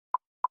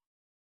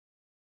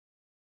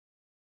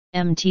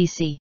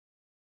MTC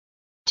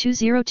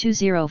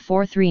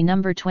 202043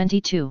 number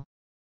 22.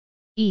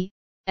 E,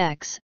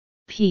 X,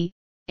 P,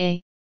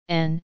 A,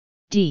 N,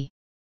 D.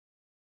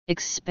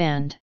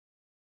 Expand.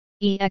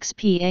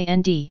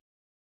 EXPAND.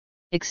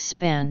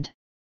 Expand.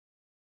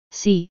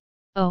 C,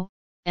 O,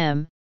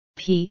 M,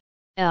 P,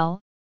 L,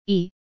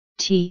 E,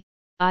 T,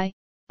 I,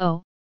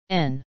 O,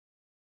 N.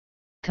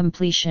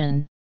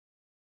 Completion.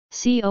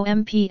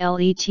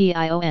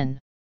 COMPLETION.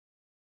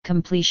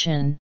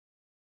 Completion.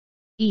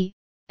 E,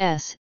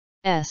 S,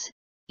 S,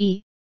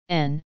 E,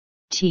 N,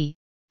 T,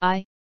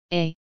 I,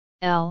 A,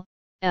 L,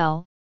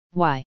 L,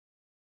 Y.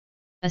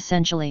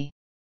 Essentially.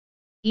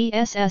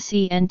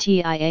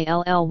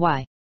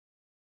 ESSENTIALLY.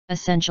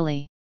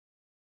 Essentially.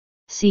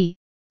 C,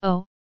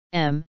 O,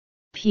 M,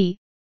 P,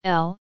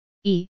 L,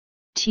 E,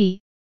 T,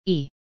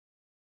 E.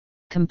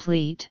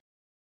 Complete.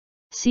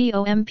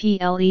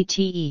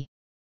 COMPLETE.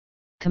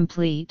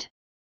 Complete.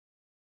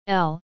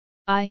 L,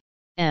 I,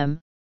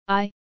 M,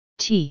 I,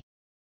 T.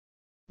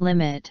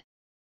 Limit.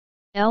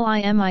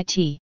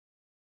 LIMIT.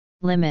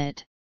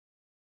 Limit.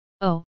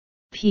 O,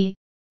 P,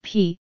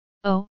 P,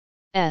 O,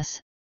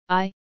 S,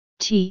 I,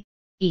 T,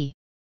 E.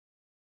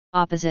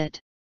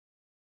 Opposite.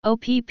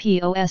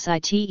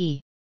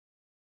 OPPOSITE.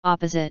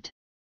 Opposite.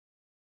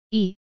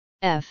 E,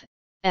 F,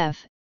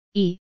 F,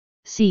 E,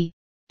 C,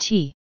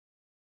 T.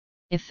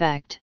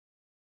 Effect.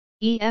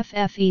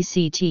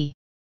 EFFECT.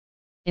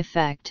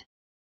 Effect.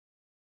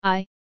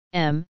 I,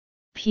 M,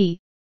 P,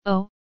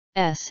 O,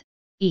 S,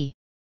 E.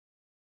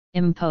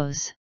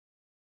 Impose.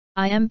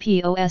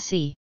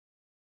 IMPOSE.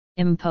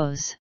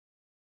 Impose.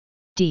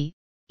 D,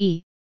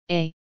 E,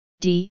 A,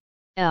 D,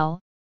 L,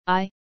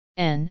 I,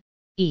 N,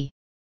 E.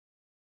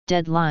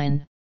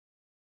 Deadline.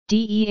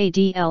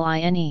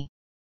 DEADLINE.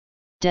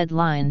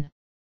 Deadline.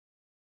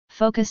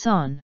 Focus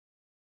on.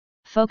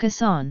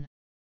 Focus on.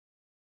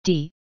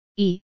 D,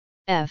 E,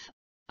 F,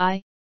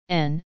 I,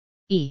 N,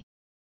 E.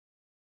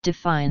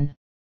 Define.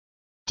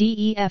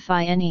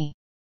 DEFINE.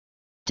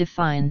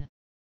 Define.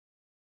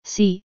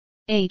 C,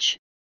 H,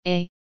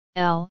 A,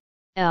 L,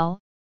 L,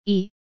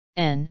 E,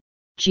 N,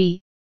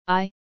 G,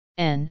 I,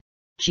 N,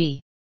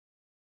 G.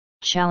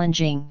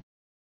 Challenging.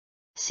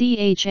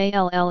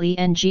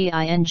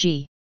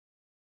 CHALLENGING.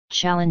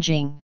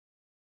 Challenging.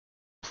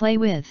 Play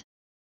with.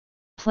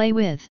 Play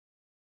with.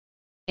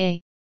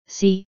 A,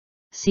 C,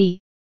 C,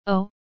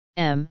 O,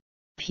 M,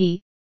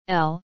 P,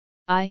 L,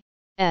 I,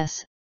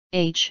 S,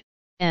 H,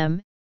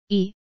 M,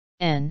 E,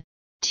 N,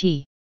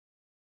 T.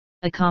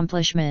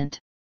 Accomplishment.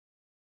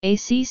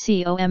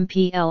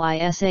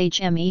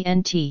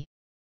 ACCOMPLISHMENT.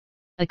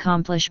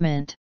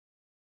 Accomplishment.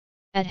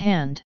 At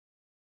hand.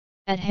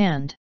 At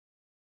hand.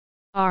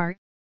 R,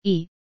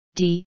 E,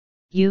 D,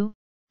 U,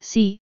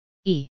 C,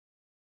 E.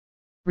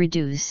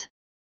 Reduce.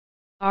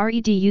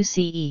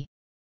 REDUCE.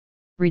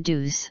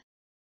 Reduce.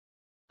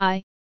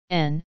 I,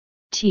 N,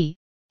 T,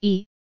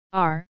 E,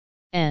 R,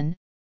 N,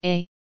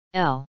 A,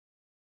 L.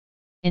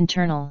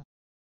 Internal.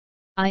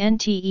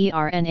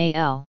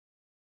 INTERNAL.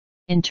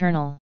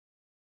 Internal.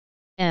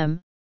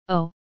 M,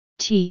 O,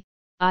 T,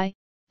 I,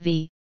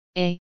 V,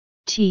 A,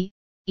 T,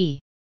 E.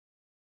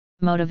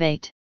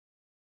 Motivate.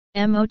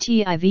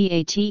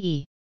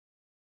 MOTIVATE.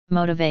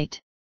 Motivate.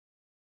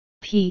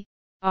 P,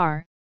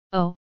 R,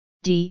 O,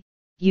 D,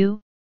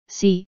 U,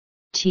 C,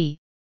 T,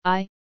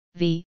 I,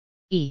 V,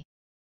 E.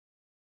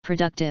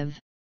 Productive.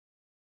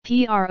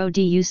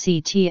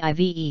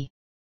 PRODUCTIVE.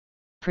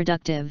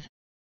 Productive.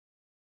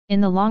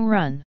 In the long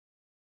run.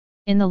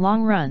 In the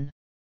long run.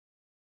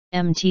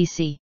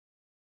 MTC.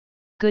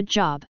 Good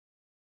job.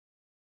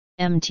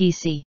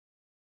 MTC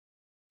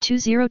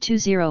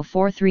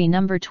 202043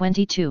 number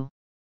 22.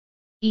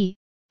 E,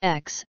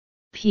 X,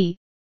 P,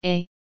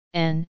 A,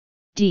 N,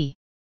 D.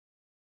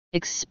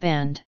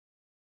 Expand.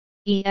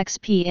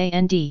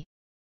 EXPAND.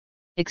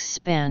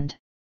 Expand.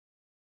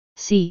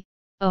 C,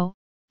 O,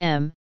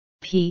 M,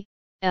 P,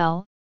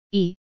 L,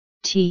 E,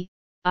 T,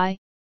 I,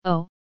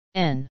 O,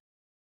 N.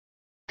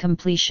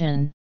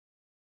 Completion.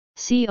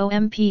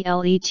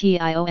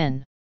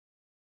 COMPLETION.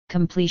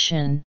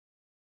 Completion.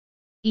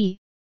 E,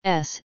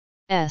 S,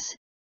 S,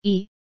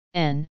 E,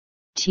 N,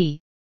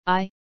 T,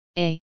 I,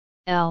 A,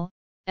 L,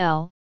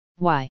 L,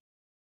 Y.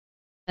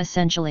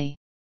 Essentially.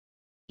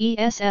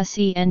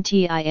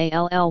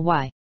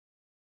 ESSENTIALLY.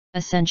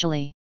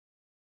 Essentially.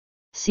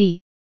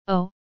 C,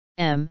 O,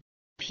 M,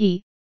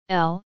 P,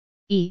 L,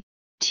 E,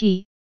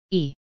 T,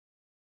 E.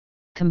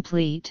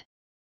 Complete.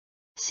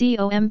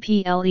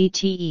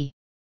 COMPLETE.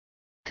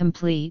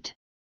 Complete.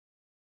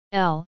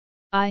 L,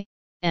 I,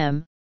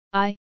 M,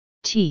 I,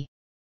 T.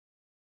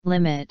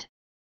 Limit.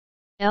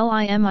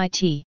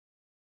 LIMIT.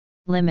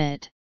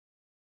 Limit.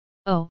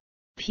 O,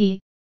 P,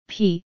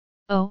 P,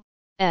 O,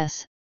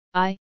 S,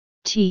 I,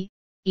 T,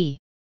 E.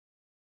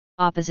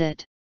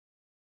 Opposite.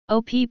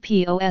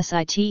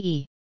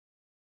 OPPOSITE.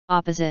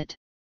 Opposite.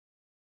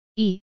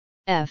 E,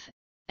 F,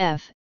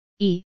 F,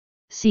 E,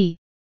 C,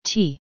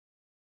 T.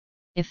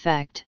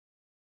 Effect.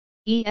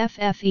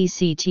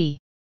 EFFECT.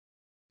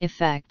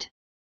 Effect.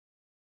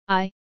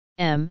 I,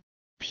 M,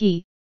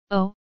 P,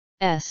 O,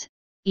 S,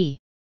 E.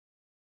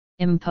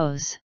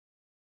 Impose.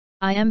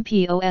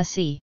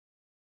 IMPOSE.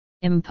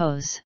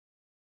 Impose.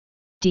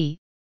 D,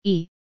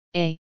 E,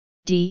 A,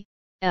 D,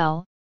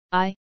 L,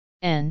 I,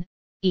 N,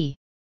 E.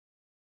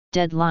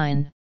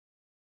 Deadline.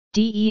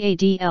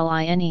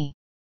 DEADLINE.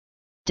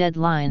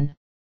 Deadline.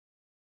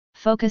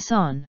 Focus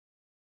on.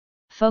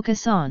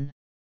 Focus on.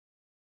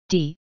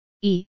 D,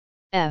 E,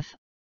 F,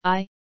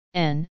 I,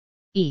 N,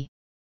 E.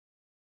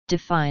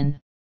 Define.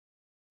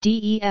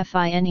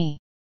 DEFINE.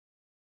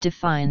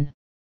 Define.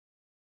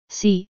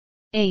 C,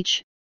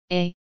 H,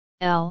 A,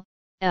 L,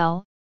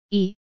 L,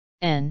 E,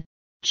 N,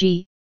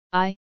 G,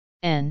 I,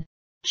 N,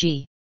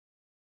 G.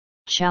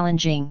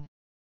 Challenging.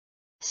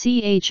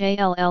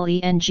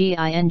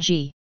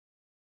 CHALLENGING.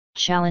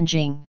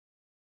 Challenging.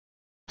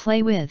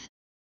 Play with.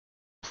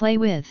 Play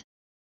with.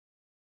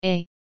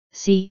 A,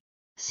 C,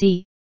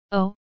 C,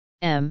 O,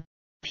 M,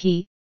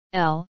 P,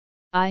 L,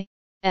 I,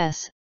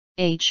 S,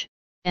 H,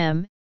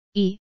 M,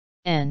 E,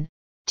 N,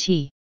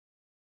 T.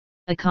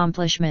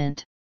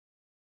 Accomplishment.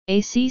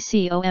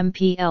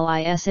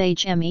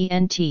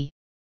 ACCOMPLISHMENT.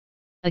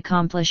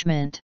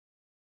 Accomplishment.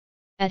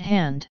 At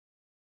hand.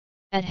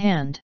 At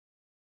hand.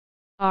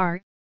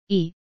 R,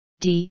 E,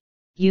 D,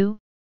 U,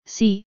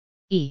 C,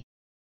 E.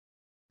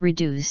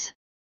 Reduce.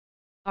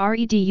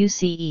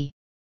 REDUCE.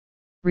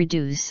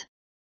 Reduce.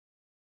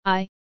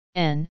 I,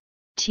 N,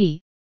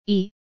 T,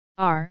 E,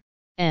 R,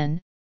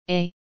 N,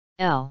 A,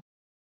 L.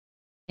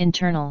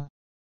 Internal.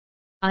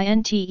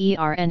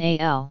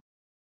 INTERNAL.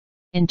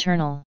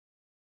 Internal.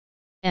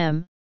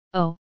 M,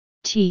 O,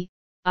 T,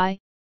 I,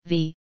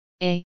 V,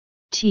 A,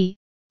 T,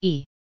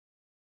 E.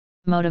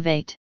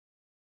 Motivate.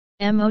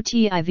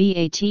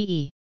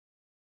 MOTIVATE.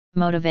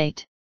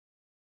 Motivate.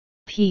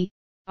 P,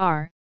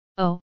 R,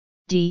 O,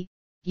 D,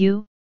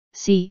 U,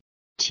 C,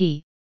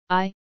 T,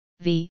 I,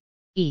 V,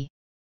 E.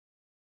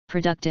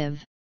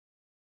 Productive.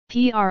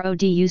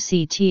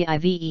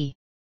 PRODUCTIVE.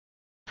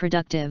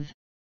 Productive.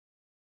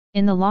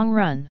 In the long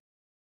run.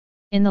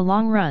 In the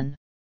long run.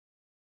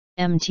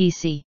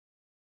 MTC.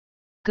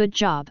 Good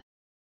job.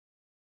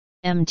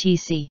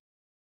 MTC.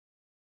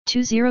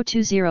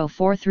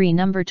 202043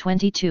 number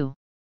 22.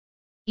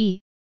 E,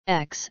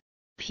 X,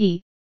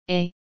 P,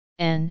 A,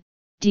 N,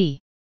 D.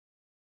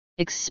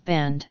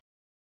 Expand.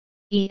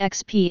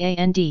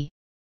 EXPAND.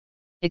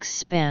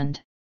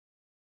 Expand.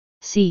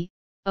 C,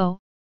 O,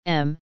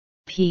 M,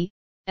 P,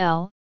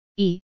 L,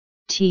 E,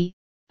 T,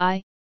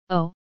 I,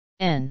 O,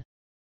 N.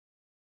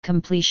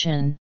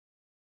 Completion.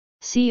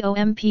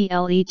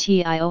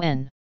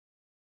 COMPLETION.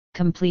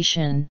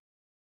 Completion.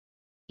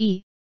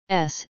 E,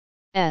 S,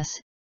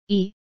 S,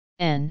 E,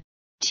 N,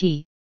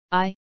 T,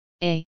 I,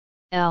 A,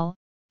 L,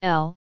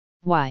 L,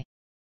 Y.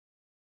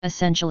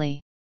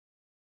 Essentially.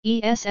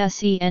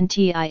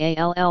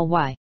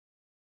 ESSENTIALLY.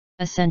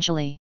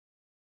 Essentially.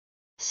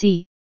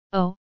 C,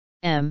 O,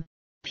 M,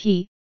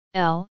 P,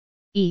 L,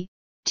 E,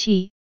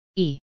 T,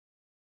 E.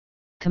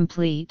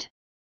 Complete.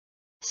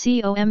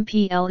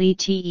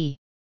 COMPLETE.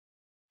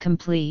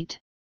 Complete.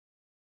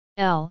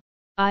 L,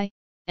 I,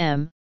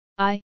 M,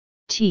 I,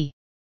 T.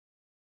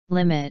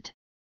 Limit.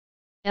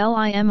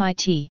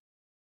 LIMIT.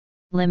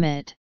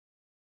 Limit.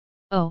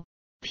 O,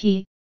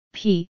 P,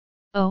 P,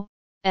 O,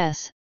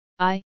 S,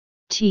 I,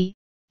 T,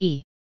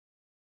 E.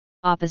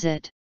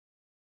 Opposite.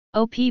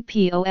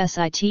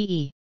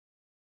 OPPOSITE.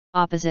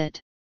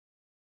 Opposite.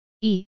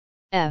 E,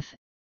 F,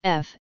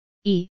 F,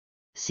 E,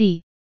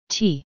 C,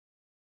 T.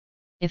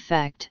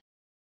 Effect.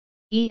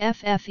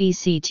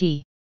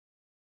 EFFECT.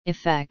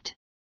 Effect.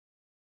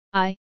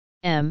 I,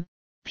 M,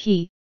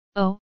 P,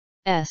 O,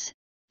 S,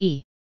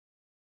 E.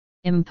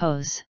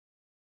 Impose.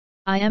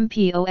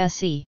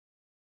 IMPOSE.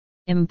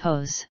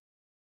 Impose.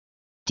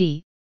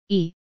 D,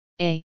 E,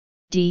 A,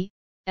 D,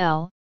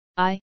 L,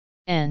 I,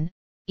 N,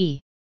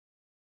 E.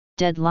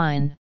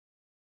 Deadline.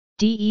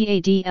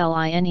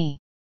 DEADLINE.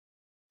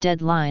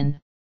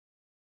 Deadline.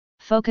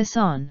 Focus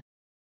on.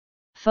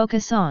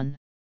 Focus on.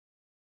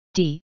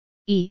 D,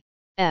 E,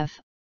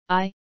 F,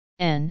 I,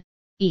 N,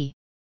 E.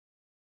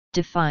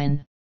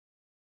 Define.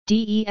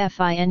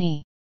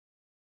 DEFINE.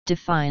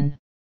 Define.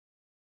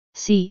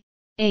 C,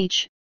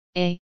 H,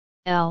 A,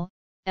 L,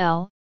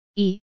 L,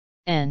 E,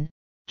 N,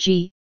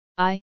 G,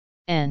 I,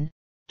 N,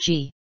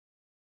 G.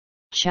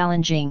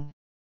 Challenging.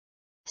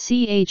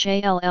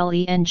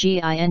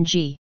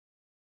 CHALLENGING.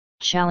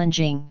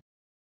 Challenging.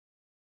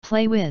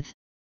 Play with.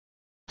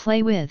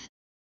 Play with.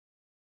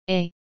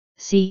 A,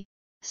 C,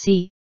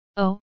 C,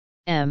 O,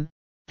 M,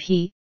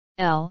 P,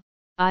 L,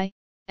 I,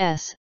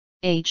 S,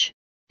 H,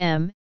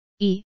 M,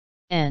 E,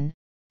 N,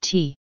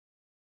 T.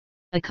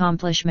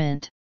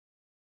 Accomplishment.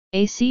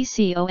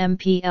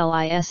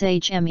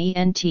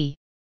 ACCOMPLISHMENT.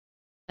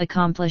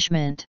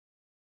 Accomplishment.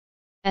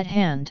 At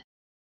hand.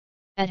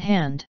 At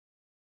hand.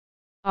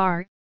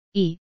 R,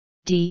 E,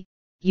 D,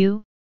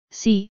 U,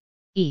 C,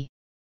 E.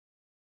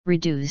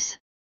 Reduce.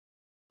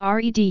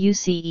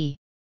 REDUCE.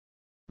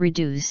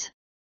 Reduce.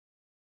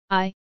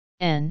 I,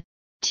 N,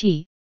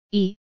 T,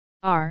 E,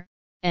 R,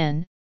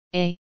 N,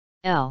 A,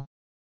 L.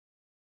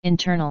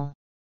 Internal.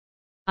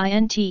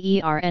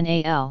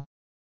 INTERNAL.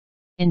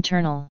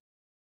 internal.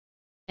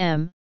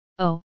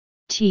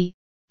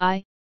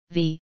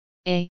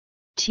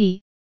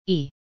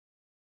 M-O-T-I-V-A-T-E.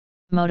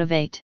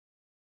 Motivate.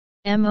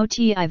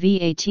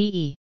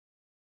 M-O-T-I-V-A-T-E.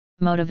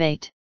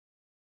 Motivate.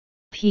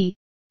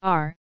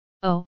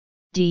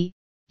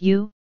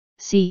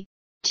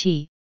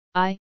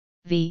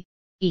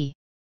 P-R-O-D-U-C-T-I-V-E.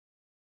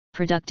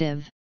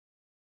 Productive.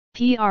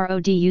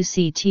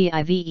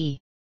 P-R-O-D-U-C-T-I-V-E.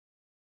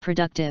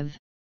 Productive.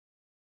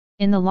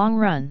 In the long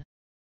run.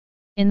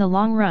 In the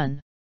long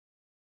run.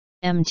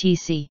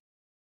 MTC.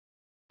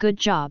 Good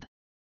job.